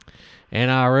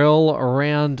NRL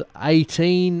Round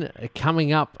 18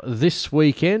 coming up this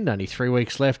weekend. Only 3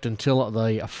 weeks left until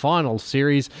the final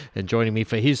series. And joining me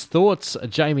for his thoughts,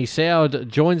 Jamie Soward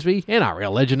joins me,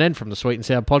 NRL legend and from the Sweet and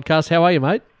Sour podcast. How are you,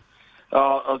 mate?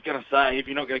 Oh, I was going to say, if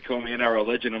you're not going to call me NRL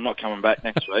legend, I'm not coming back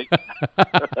next week.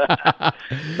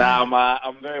 No,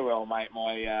 I'm very well, mate.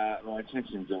 My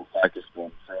attention's all focused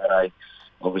on Saturday.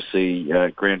 Obviously,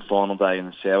 grand final day in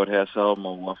the Soward household. My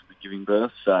wife will be giving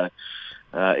birth, so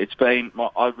it's been.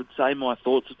 I would say my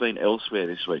thoughts have been elsewhere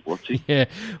this week. What's it? Yeah,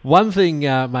 one thing,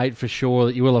 mate, for sure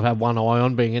that you will have had one eye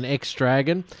on, being an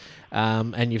ex-Dragon.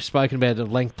 And you've spoken about at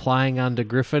length playing under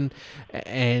Griffin,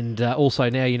 and also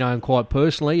now you know him quite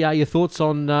personally. Your thoughts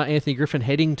on Anthony Griffin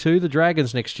heading to the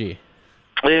Dragons next year?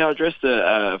 Yeah, I addressed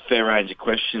a fair range of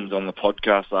questions on the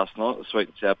podcast last night, the Sweet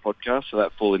and Sour podcast, so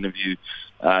that full interview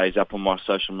is up on my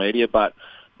social media. But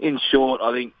in short,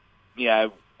 I think,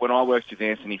 when I worked with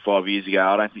Anthony 5 years ago,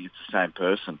 I don't think it's the same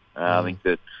person. I think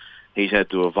that he's had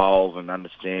to evolve and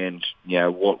understand,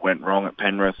 what went wrong at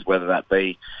Penrith, whether that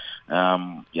be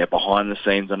behind the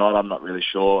scenes or not. I'm not really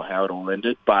sure how it all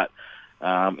ended, but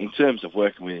in terms of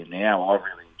working with him now, I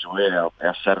really enjoy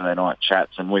our Saturday night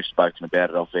chats, and we've spoken about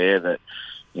it off air that,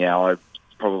 I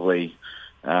probably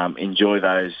enjoy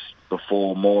those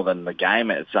before more than the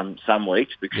game at some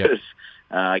weeks because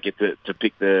I get to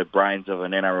pick the brains of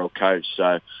an NRL coach.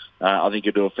 So I think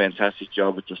he'll do a fantastic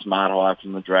job. It's a smart hire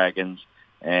from the Dragons.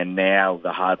 And now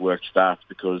the hard work starts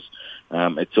because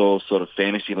it's all sort of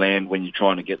fantasy land when you're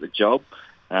trying to get the job.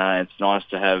 It's nice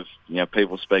to have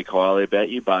people speak highly about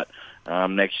you, but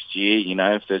next year,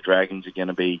 if the Dragons are going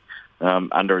to be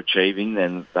underachieving,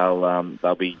 then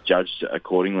they'll be judged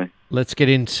accordingly. Let's get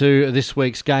into this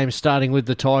week's game, starting with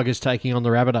the Tigers taking on the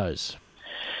Rabbitohs.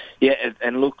 Yeah,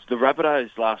 and look, the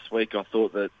Rabbitohs last week, I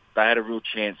thought that they had a real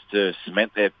chance to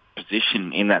cement their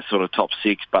position in that sort of top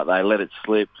six, but they let it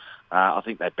slip. I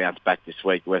think they bounced back this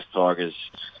week. West Tigers,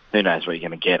 who knows what you're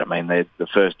going to get. I mean, the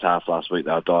first half last week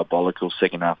they were diabolical.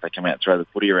 Second half they come out and throw the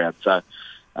footy around. So,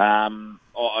 I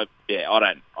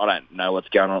don't know what's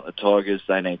going on at the Tigers.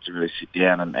 They need to really sit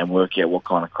down and work out what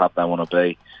kind of club they want to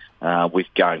be with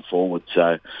going forward.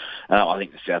 So, I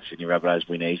think the South Sydney Rabbitohs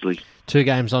win easily. 2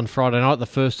 games on Friday night. The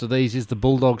first of these is the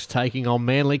Bulldogs taking on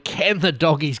Manly. Can the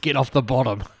Doggies get off the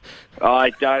bottom?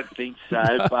 I don't think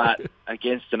so, but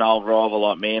against an old rival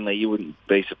like Manly, you wouldn't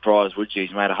be surprised, would you?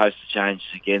 He's made a host of changes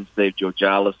again, Steve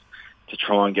Georgalis, to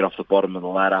try and get off the bottom of the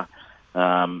ladder.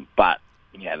 But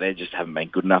they just haven't been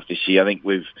good enough this year. I think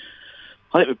we've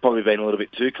probably been a little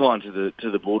bit too kind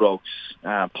to the Bulldogs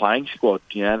playing squad.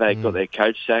 They got their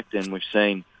coach sacked, and we've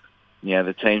seen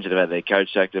the teams that have had their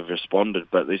coach sacked have responded,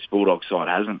 but this Bulldog side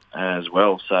hasn't as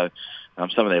well. So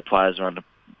some of their players are under,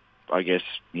 I guess,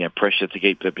 pressure to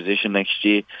keep their position next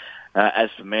year.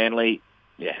 As for Manly,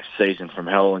 season from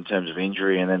hell in terms of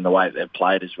injury, and then the way they've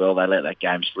played as well. They let that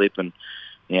game slip, and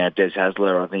Des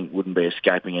Hasler, I think, wouldn't be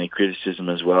escaping any criticism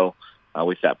as well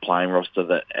with that playing roster,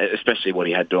 that especially what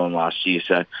he had doing last year.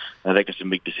 So I think it's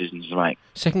some big decisions to make.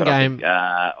 Second game.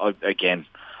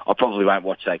 I probably won't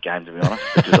watch that game, to be honest,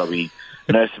 because I'll be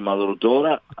nursing my little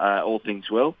daughter, all things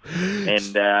well.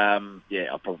 And, I'm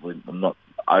not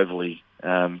overly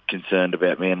concerned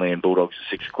about Manly and Bulldogs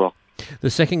at 6 o'clock. The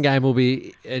second game will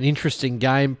be an interesting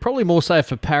game, probably more so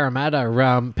for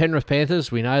Parramatta. Penrith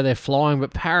Panthers, we know they're flying,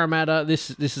 but Parramatta,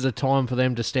 this is a time for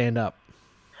them to stand up.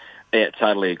 Yeah,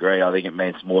 totally agree. I think it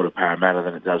means more to Parramatta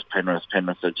than it does Penrith.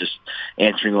 Penrith are just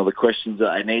answering all the questions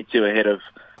that they need to ahead of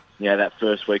that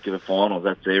first week of the finals.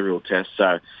 That's their real test.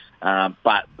 So,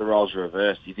 but the roles are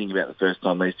reversed. You think about the first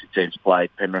time these two teams played,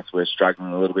 Penrith were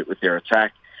struggling a little bit with their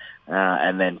attack,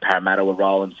 and then Parramatta were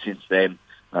rolling. Since then,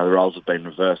 the roles have been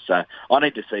reversed. So I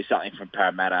need to see something from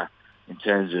Parramatta in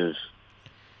terms of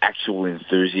actual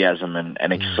enthusiasm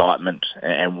and excitement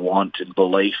and want and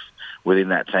belief within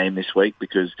that team this week,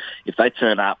 because if they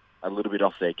turn up a little bit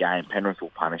off their game, Penrith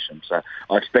will punish them. So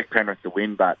I expect Penrith to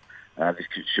win, but this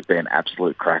should be an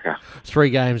absolute cracker. 3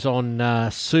 games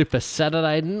on Super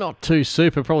Saturday. Not too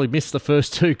super. Probably missed the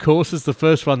first 2 courses. The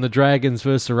first one, the Dragons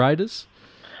versus the Raiders.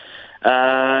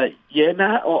 I'll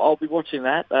be watching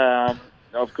that.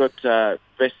 I've got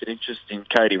vested interest in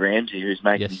Cody Ramsey, who's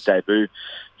making his debut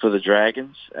for the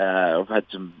Dragons. I've had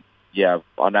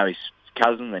I know his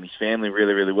cousin and his family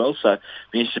really, really well, so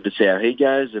be interested to see how he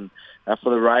goes. And for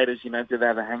the Raiders, do they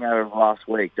have a hangover of last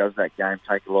week? Does that game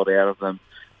take a lot out of them?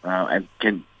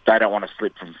 They don't want to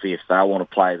slip from fifth. They want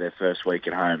to play their first week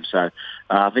at home. So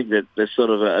I think that there's sort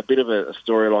of a bit of a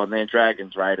storyline there.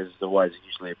 Dragons, Raiders is always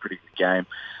usually a pretty good game.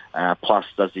 Plus,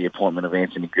 does the appointment of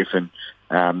Anthony Griffin,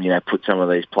 put some of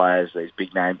these players, these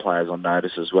big name players, on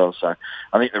notice as well. So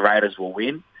I think the Raiders will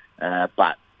win.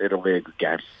 but it'll be a good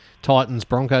game. Titans,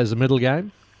 Broncos, the middle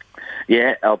game?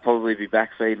 Yeah, I'll probably be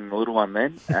back feeding the little one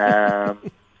then.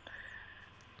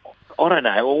 I don't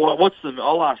know.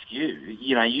 I'll ask you.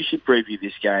 You know, you should preview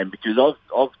this game because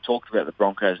I've talked about the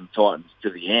Broncos and Titans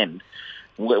to the end.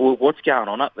 What's going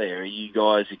on up there? Are you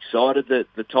guys excited that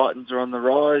the Titans are on the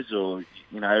rise, or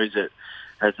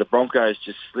has the Broncos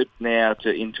just slipped now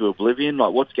into oblivion?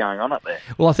 Like, what's going on up there?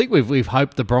 Well, I think we've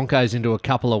hoped the Broncos into a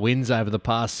couple of wins over the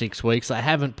past 6 weeks. They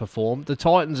haven't performed. The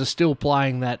Titans are still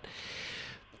playing that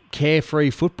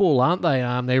carefree football, aren't they?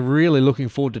 They're really looking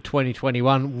forward to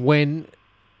 2021 when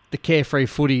the carefree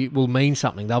footy will mean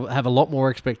something. They'll have a lot more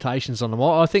expectations on them.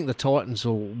 I think the Titans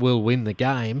will win the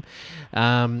game,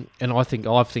 and I think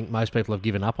most people have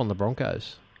given up on the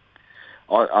Broncos.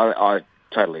 I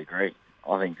totally agree.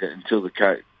 I think that until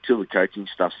the coaching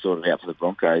stuff's sorted out for the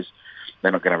Broncos,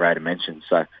 they're not going to rate a mention.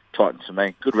 So Titans for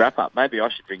me. Good wrap up. Maybe I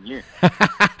should bring you.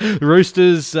 The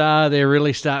Roosters, they're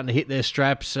really starting to hit their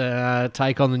straps,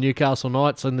 take on the Newcastle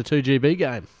Knights in the 2GB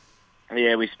game.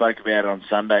 Yeah, we spoke about it on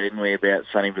Sunday, didn't we, about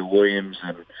Sonnyville Williams,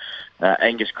 and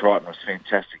Angus Crichton was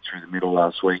fantastic through the middle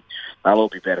last week. They'll all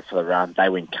be better for the run. They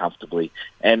win comfortably.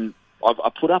 And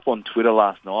I put up on Twitter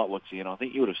last night, and I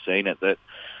think you would have seen it, that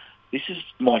this is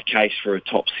my case for a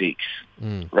top 6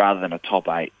 rather than a top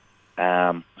 8.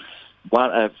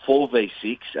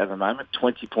 4v6 at the moment,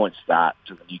 20-point start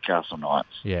to the Newcastle Knights.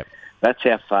 Yeah, that's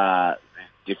how far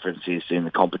the difference is in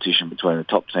the competition between the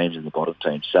top teams and the bottom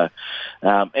teams. So,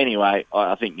 anyway,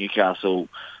 I think Newcastle,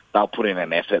 they'll put in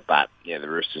an effort, but yeah, the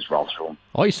Roosters roll through them.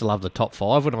 I used to love the top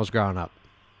 5 when I was growing up.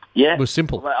 Yeah, it was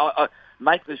simple. I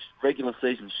make this regular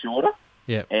season shorter.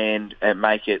 Yeah, and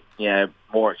make it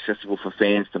more accessible for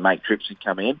fans to make trips and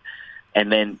come in,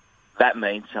 and then that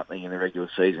means something in the regular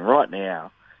season. Right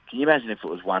now, can you imagine if it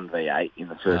was 1v8 in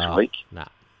the first week? No.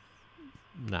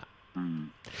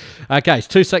 Okay,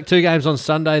 so two games on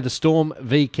Sunday. The Storm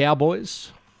v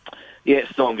Cowboys.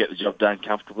 Yeah, Storm get the job done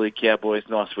comfortably. Cowboys,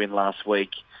 nice win last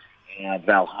week.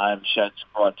 Val Holmes showed some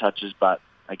bright touches, but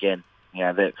again,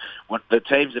 the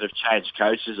teams that have changed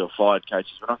coaches or fired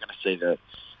coaches, we're not going to see the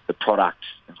product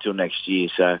until next year.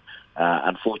 So,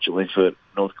 unfortunately for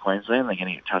North Queensland, they're going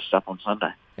to get touched up on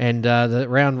Sunday. And the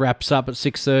round wraps up at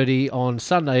 6:30 on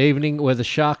Sunday evening, where the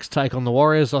Sharks take on the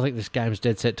Warriors. I think this game's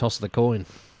dead set toss of the coin.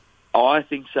 I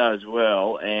think so as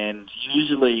well, and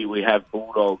usually we have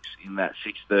Bulldogs in that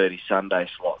 6:30 Sunday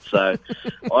slot. So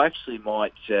I actually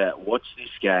might watch this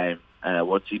game,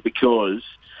 because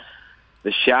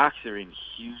the Sharks are in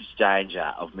huge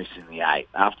danger of missing the 8.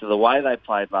 After the way they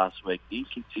played last week, the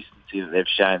inconsistency that they've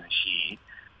shown this year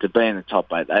to be in the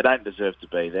top 8, they don't deserve to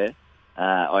be there.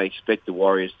 I expect the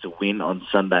Warriors to win on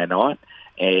Sunday night,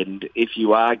 and if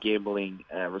you are gambling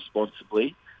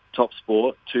responsibly, Top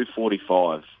Sport,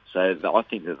 245. So I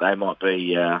think that they might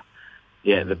be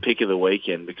the pick of the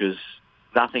weekend, because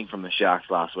nothing from the Sharks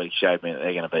last week showed me that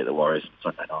they're going to beat the Warriors on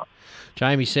Sunday night.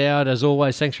 Jamie Soward, as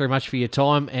always, thanks very much for your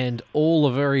time, and all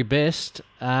the very best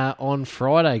on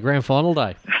Friday, Grand Final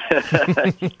Day.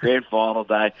 Grand Final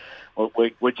Day.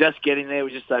 We're just getting there.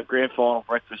 We just have Grand Final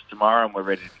breakfast tomorrow, and we're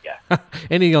ready to go.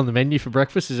 Anything on the menu for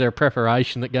breakfast? Is there a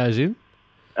preparation that goes in?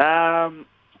 As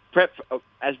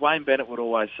Wayne Bennett would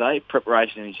always say,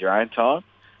 preparation is your own time.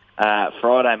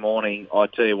 Friday morning, I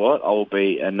tell you what, I will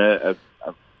be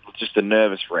just a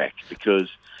nervous wreck, because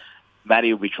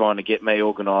Maddie will be trying to get me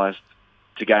organised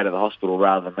to go to the hospital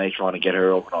rather than me trying to get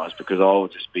her organised, because I'll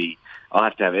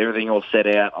have to have everything all set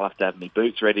out. I'll have to have my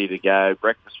boots ready to go,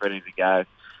 breakfast ready to go,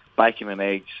 bacon and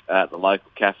eggs at the local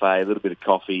cafe, a little bit of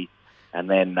coffee, and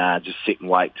then just sit and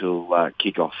wait till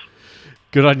kick-off.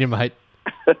 Good on you, mate.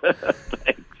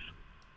 Thanks.